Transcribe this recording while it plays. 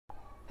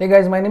Hey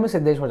guys, my name is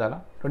Siddesh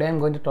Ojala. Today I'm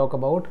going to talk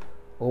about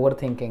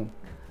overthinking.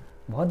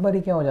 बहुत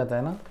बारी क्या हो जाता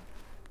है ना,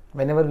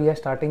 whenever we are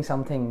starting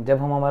something, जब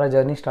हम हमारा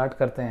जर्नी स्टार्ट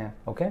करते हैं,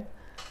 ओके,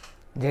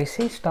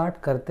 जैसे ही स्टार्ट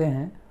करते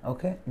हैं,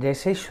 ओके,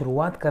 जैसे ही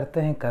शुरुआत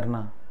करते हैं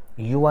करना,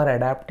 you are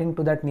adapting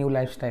to that new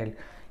lifestyle.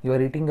 You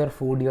are eating your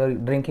food, you are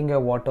drinking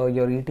your water,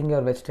 you are eating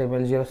your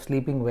vegetables, you are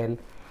sleeping well.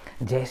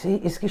 जैसे ही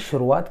इसकी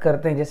शुरुआत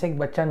करते हैं, जैसे एक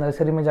बच्चा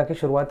नर्सरी में जाके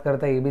शुरुआत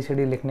करता है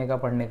ABCD लिखने का,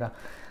 पढ़ने का,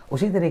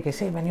 उसी तरीके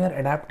से when you are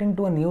adapting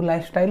to a new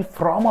lifestyle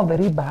from a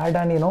very bad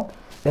and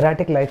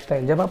erratic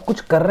lifestyle, जब आप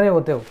कुछ कर रहे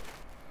होते हो,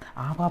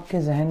 आप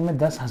आपके जहन में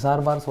 10,000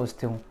 बार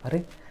सोचते हो, अरे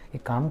ये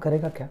काम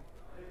करेगा क्या,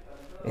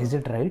 is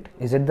it right,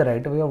 is it the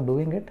right way of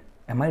doing it,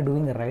 am I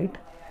doing right,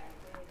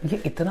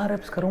 ये इतना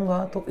रेप्स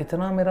करूँगा तो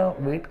इतना मेरा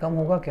वेट कम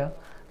होगा क्या,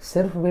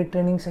 सिर्फ वेट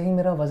ट्रेनिंग से ही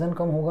मेरा वज़न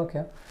कम होगा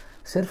क्या,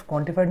 सिर्फ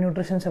क्वान्टिफाइड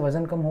न्यूट्रिशन से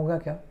वज़न कम होगा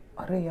क्या,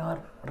 अरे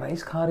यार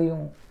राइस खा रही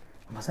हूँ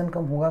वज़न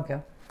कम होगा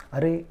क्या,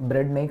 अरे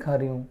ब्रेड नहीं खा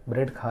रही हूँ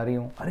ब्रेड खा रही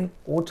हूँ, अरे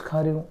ओट्स खा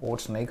रही हूँ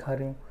ओट्स नहीं खा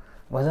रही हूँ,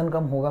 वज़न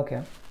कम होगा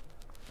क्या.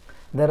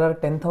 There are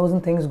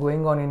 10,000 things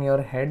going on in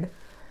your head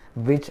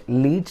which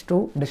leads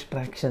to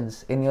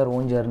distractions in your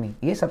own journey.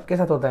 ये सबके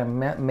साथ होता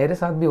है, मेरे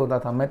साथ भी होता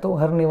था. मैं तो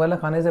हर निवाला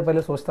खाने से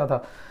पहले सोचता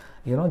था,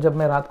 जब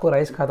मैं रात को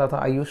राइस खाता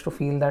था, आई यूज टू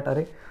फील दैट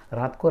अरे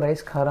रात को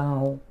राइस खा रहा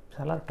हूँ,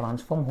 साला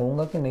ट्रांसफॉर्म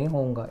होऊंगा कि नहीं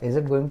होऊंगा, is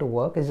it going to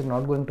work, is it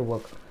not going to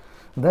work.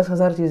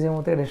 10,000 चीज़ें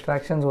होते हैं,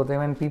 डिस्ट्रैक्शंस होते हैं.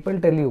 व्हेन पीपल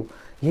टेल यू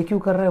ये क्यों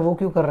कर रहा है वो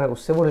क्यों कर रहा है,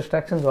 उससे वो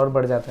डिस्ट्रैक्शंस और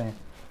बढ़ जाते हैं.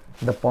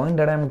 The point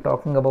that I am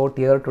talking about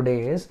here today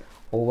is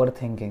over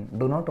thinking.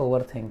 Do not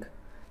over think.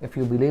 If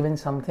you believe in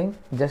something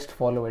just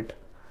follow it.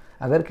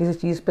 अगर किसी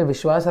चीज़ पे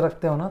विश्वास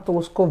रखते हो ना तो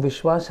उसको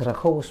विश्वास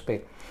रखो उस पर.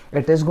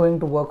 It is going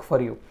to work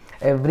for you.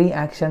 Every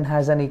action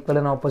has an equal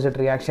and opposite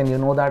reaction. You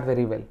know that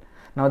very well.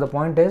 Now the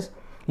point is,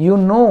 you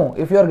know,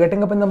 if you are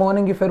getting up in the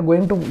morning, if you are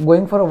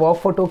going for a walk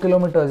for 2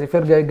 kilometers, if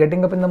you are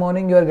getting up in the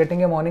morning, you are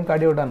getting a morning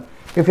cardio done.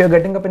 If you are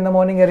getting up in the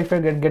morning, or if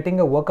you are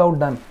getting a workout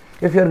done,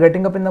 if you are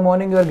getting up in the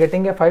morning, you are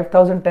getting a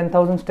 5,000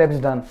 10,000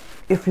 steps done.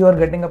 If you are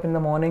getting up in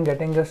the morning,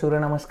 getting your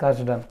surya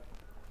namaskars done,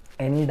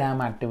 any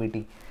damn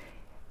activity,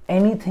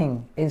 anything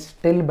is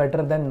still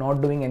better than not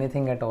doing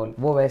anything at all.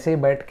 वो वैसे ही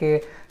बैठ के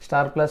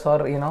star plus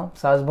और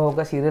सास बहू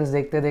का serials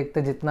देखते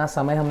देखते जितना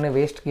समय हमने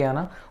वेस्ट किया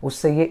ना,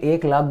 उससे ये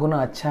 1,00,000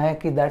 गुना अच्छा है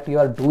कि that you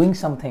are doing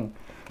something.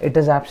 It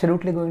is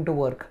absolutely going to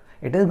work.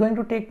 It is going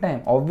to take time.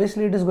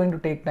 Obviously it is going to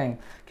take time,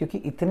 क्योंकि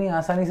इतनी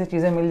आसानी से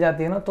चीज़ें मिल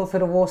जाती है ना, तो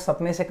फिर वो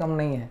सपने से कम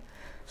नहीं है.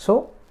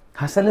 सो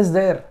hustle is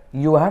there.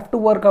 You have to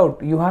work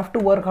out, you have to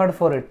work hard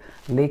for it,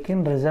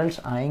 लेकिन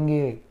रिजल्ट्स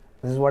आएंगे.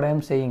 This is what I am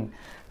saying.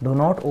 Do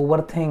not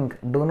overthink.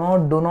 Do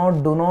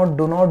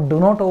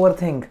not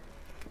overthink.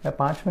 मैं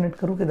 5 मिनट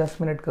करूँ कि 10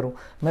 मिनट करूँ,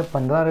 मैं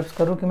 15 रेप्स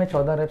करूँ कि मैं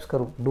 14 रेप्स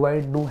करूँ, do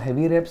I do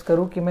heavy wraps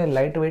करूँ कि मैं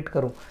लाइट वेट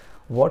करूँ,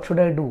 what should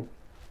I do.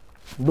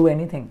 Do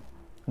anything.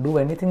 Do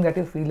anything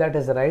that you feel that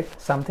is right,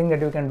 something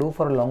that you can do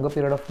for a longer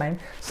period of time,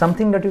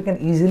 something that you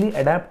can easily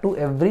adapt to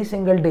every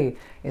single day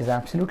is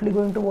absolutely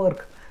going to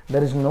work.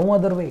 There is no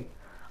other way.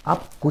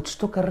 आप कुछ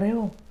तो कर रहे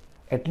हो.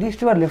 At least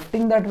you are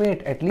lifting that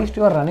weight, at least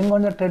you are running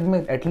on the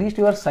treadmill, at least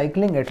you are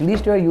cycling, at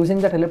least you are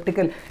using that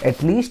elliptical,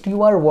 at least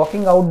you are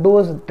walking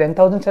outdoors,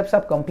 10,000 steps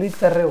आप complete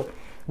कर रहे हो.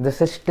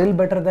 This is still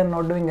better than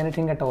not doing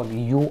anything at all.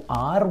 You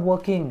are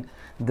working.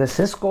 This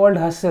is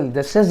called hustle.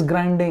 This is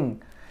grinding.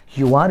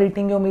 You are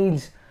eating your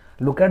meals.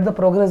 Look at the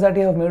progress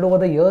that you have made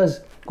over the years.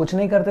 कुछ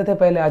नहीं करते थे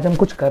पहले, आज हम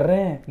कुछ कर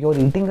रहे हैं. You are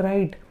eating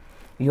right.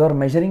 You are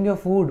measuring your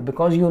food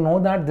because you know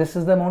that this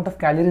is the amount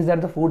of calories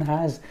that the food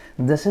has.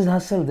 This is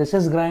hustle. This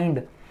is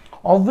grind.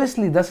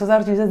 Obviously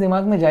 10,000 चीज़ें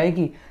दिमाग में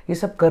जाएगी, ये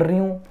सब कर रही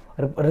हूँ,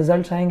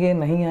 रिजल्ट्स आएंगे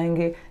नहीं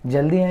आएंगे,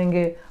 जल्दी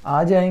आएंगे,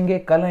 आज आएंगे,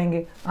 कल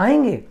आएंगे,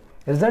 आएंगे,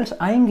 रिजल्ट्स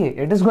आएंगे.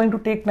 It is going to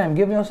take time.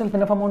 Give yourself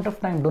enough amount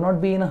of time. Do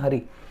not be in a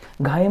hurry.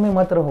 घाये में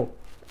मत रहो,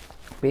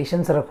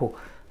 पेशेंस रखो.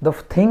 The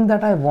thing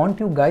that I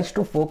want you guys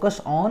to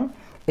focus on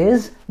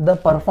is the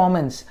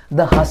performance,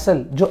 the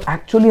hustle, जो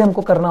actually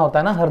हमको करना होता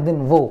है ना हर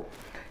दिन. वो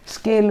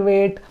स्केल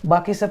वेट,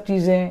 बाकी सब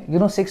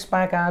चीज़ें, 6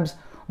 पैक एब्स,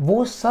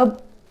 वो सब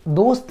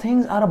those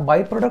things are a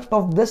byproduct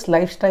of this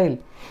lifestyle.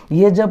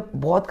 ये जब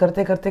बहुत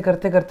करते करते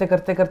करते करते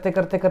करते करते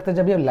करते करते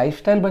जब ये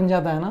लाइफस्टाइल बन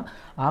जाता है ना,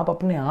 आप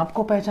अपने आप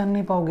को पहचान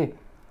नहीं पाओगे.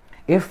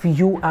 if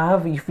you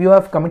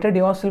have committed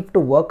yourself to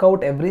work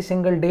out every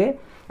single day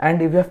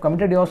and if you have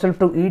committed yourself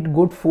to eat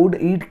good food,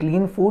 eat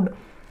clean food,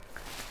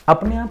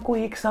 अपने आप को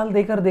 1 साल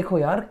देकर देखो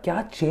यार,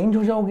 क्या चेंज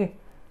हो जाओगे.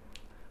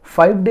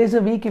 5 days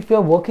a week if you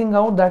are working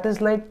out, that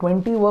is like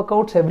 20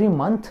 workouts every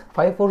month.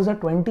 5 4s are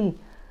 20.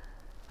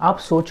 आप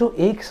सोचो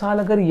 1 साल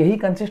अगर यही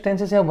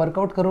कंसिस्टेंसी से आप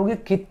वर्कआउट करोगे,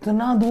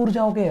 कितना दूर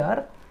जाओगे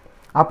यार.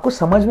 आपको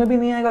समझ में भी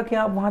नहीं आएगा कि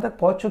आप वहां तक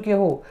पहुंच चुके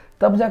हो.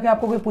 तब जाके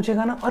आपको कोई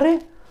पूछेगा ना, अरे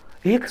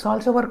 1 साल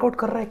से वर्कआउट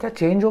कर रहा है, क्या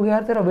चेंज हो गया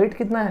यार, तेरा वेट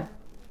कितना है.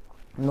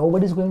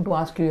 Nobody is going to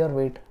ask you your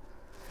weight.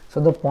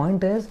 So the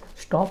point is,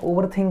 stop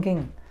over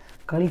thinking.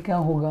 कल क्या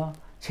होगा,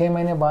 6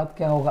 महीने बाद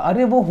क्या होगा,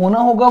 अरे वो होना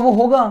होगा, वो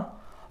होगा.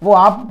 वो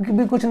आप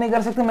भी कुछ नहीं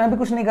कर सकते, मैं भी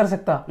कुछ नहीं कर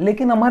सकता,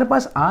 लेकिन हमारे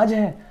पास आज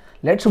है.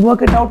 Let's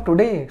work it out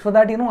today so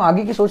that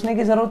आगे की सोचने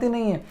की जरूरत ही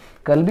नहीं है।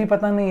 कल भी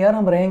पता नहीं यार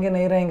हम रहेंगे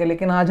नहीं रहेंगे,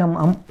 लेकिन आज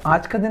हम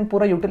आज का दिन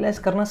पूरा यूटिलाइज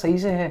करना सही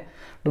से है।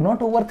 Do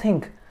not over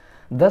think.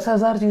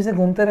 10,000 चीज़ें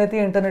घूमते रहती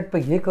है इंटरनेट पे,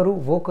 ये करूँ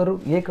वो करूँ,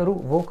 ये करूँ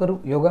वो करूँ,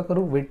 योगा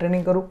करूँ, वेट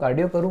ट्रेनिंग करूँ,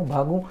 कार्डियो करूँ,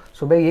 भागूँ,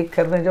 सुबह ये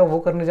करने जाओ वो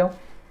करने जाओ।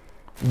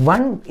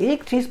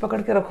 एक चीज़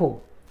पकड़ के रखो,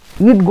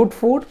 eat good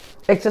food,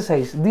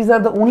 exercise, these are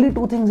the only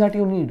 2 things that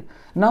you need.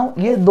 Now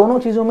ये दोनों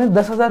चीज़ों में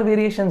 10,000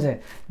 वेरिएशंस है।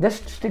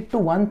 Just stick to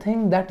one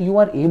thing that you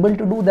are able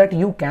to do, that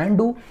you can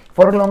do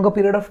for a longer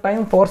period of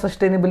time for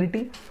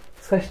sustainability.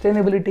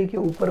 Sustainability के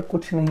ऊपर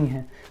कुछ नहीं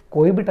है,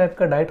 कोई भी टाइप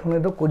का डाइट होने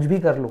दो, कुछ भी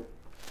कर लो।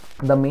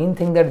 The main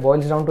thing that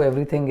boils down to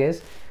everything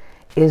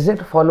is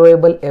it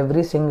followable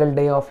every single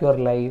day of your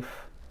life?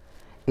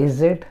 Is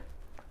it?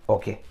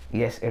 Okay,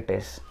 yes it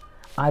is.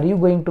 Are you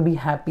going to be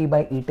happy by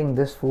eating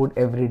this food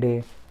every day?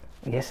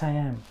 Yes I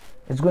am.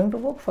 It's going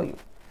to work for you.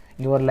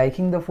 You are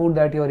liking the food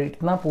that you are eating.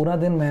 इतना पूरा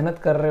दिन मेहनत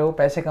कर रहे हो,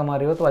 पैसे कमा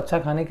रहे हो, तो अच्छा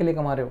खाने के लिए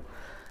कमा रहे हो।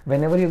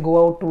 Whenever you go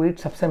out to eat,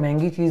 सबसे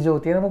महंगी चीज़ जो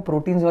होती है ना, वो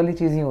प्रोटीन्स वाली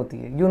चीज़ ही होती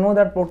है। You know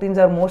that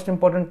proteins are most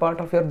important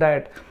part of your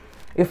diet.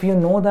 If you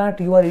know that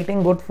you are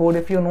eating good food,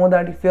 if you know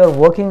that if you are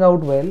working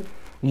out well,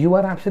 you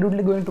are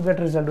absolutely going to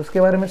get result.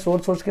 उसके बारे में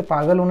सोच के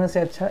पागल होने से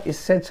अच्छा,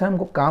 इससे अच्छा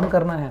हमको काम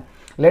करना है।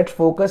 Let's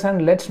focus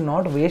and let's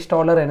not waste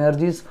all our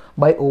energies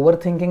by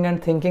overthinking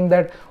and thinking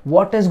that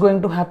what is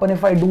going to happen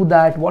if I do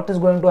that, what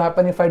is going to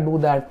happen if I do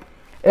that.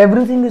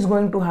 Everything is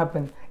going to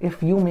happen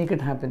if you make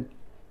it happen.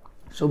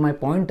 So my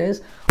point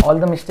is,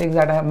 all the mistakes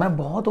that I have, मैं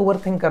बहुत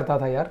overthink करता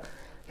था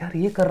यार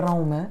ये कर रहा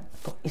हूँ मैं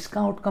तो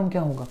इसका आउटकम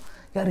क्या होगा,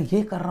 यार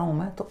ये कर रहा हूँ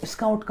मैं तो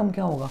इसका आउटकम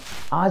क्या होगा,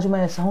 आज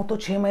मैं ऐसा हूँ तो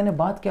 6 महीने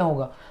बाद क्या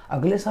होगा,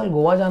 अगले साल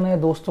गोवा जाना है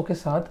दोस्तों के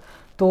साथ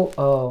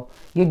तो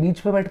ये बीच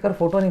पे बैठकर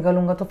फोटो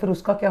निकालूंगा तो फिर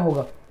उसका क्या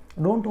होगा।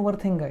 डोंट ओवर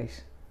थिंक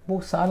गाइस, वो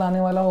साल आने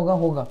वाला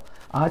होगा।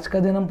 आज का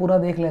दिन हम पूरा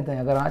देख लेते हैं,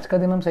 अगर आज का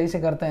दिन हम सही से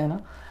करते हैं ना,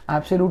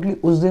 एब्सोल्युटली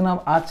उस दिन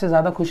आप आज से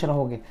ज़्यादा खुश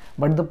रहोगे।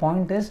 बट द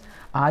पॉइंट इज़,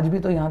 आज भी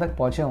तो यहाँ तक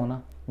पहुँचे हो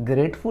ना,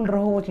 ग्रेटफुल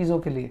रहो वो चीज़ों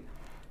के लिए।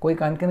 कोई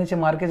कान के नीचे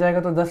मार के जाएगा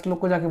तो 10 लोग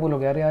को जाके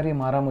बोलोगे अरे यार ये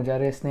मारा मुझे,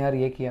 अरे इसने यार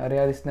ये किया, अरे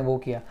यार इसने वो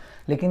किया।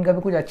 लेकिन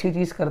कभी कुछ अच्छी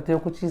चीज़ करते हो,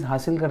 कुछ चीज़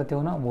हासिल करते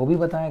हो ना, वो भी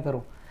बताया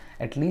करो।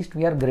 At least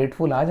we are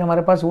grateful. आज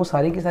हमारे पास वो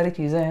सारी की सारी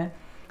चीज़ें हैं,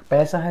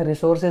 पैसा है,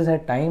 रिसोर्सेज है,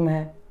 टाइम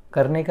है,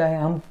 करने का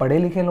है। हम पढ़े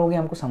लिखे लोग हैं,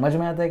 हमको समझ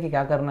में आता है कि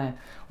क्या करना है।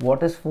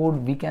 What is food,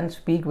 we can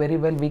speak very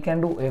well, we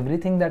can do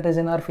everything that is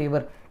in our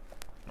favour.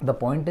 The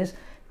point is,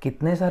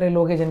 कितने सारे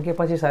लोग हैं जिनके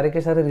पास ये सारे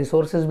के सारे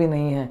रिसोर्सेज भी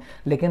नहीं हैं,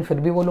 लेकिन फिर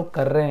भी वो लोग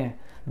कर रहे हैं।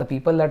 The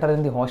people that are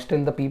in the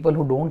hostel, the people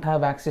who don't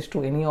have access to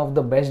any of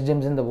the best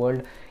gyms in the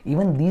world,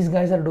 even these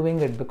guys are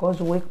doing it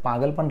because वो एक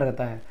पागलपन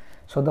रहता है।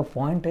 So the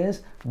point is,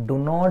 do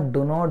not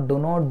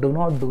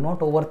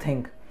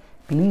overthink.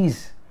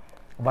 Please,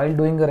 while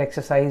doing your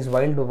exercise,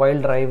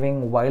 while driving,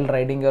 while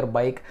riding your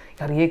bike,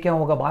 यार ये क्या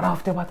होगा, 12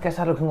 हफ्ते बाद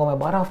कैसा रखूँगा मैं,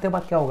 12 हफ्ते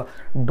बाद क्या होगा।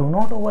 Do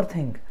not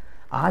overthink.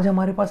 आज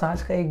हमारे पास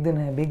आज का एक दिन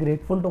है। Be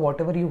grateful to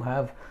whatever you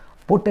have.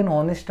 Put in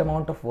honest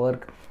amount of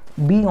work.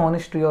 Be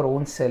honest to your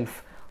own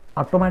self.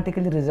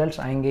 Automatically results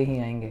आएंगे ही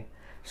आएंगे।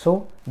 So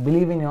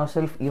believe in your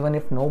self even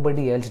if no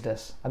buddy else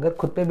डस। अगर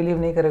खुद पे बिलीव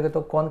नहीं करोगे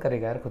तो कौन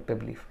करेगा यार खुद पे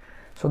believe.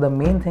 So the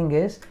main thing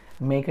is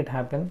make it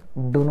happen,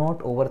 do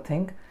not over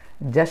think,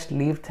 just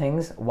leave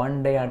things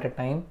one day at a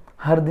time.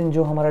 हर दिन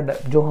जो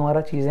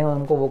हमारा चीज़ें हैं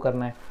हमको वो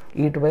करना है।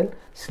 ईट well,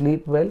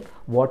 sleep well,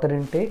 water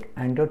intake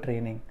and your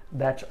training,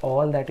 that's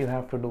all that you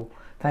have to do.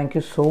 Thank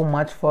you so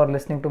much for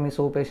listening to me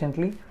so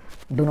patiently.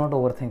 Do not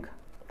overthink.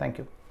 Thank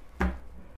you.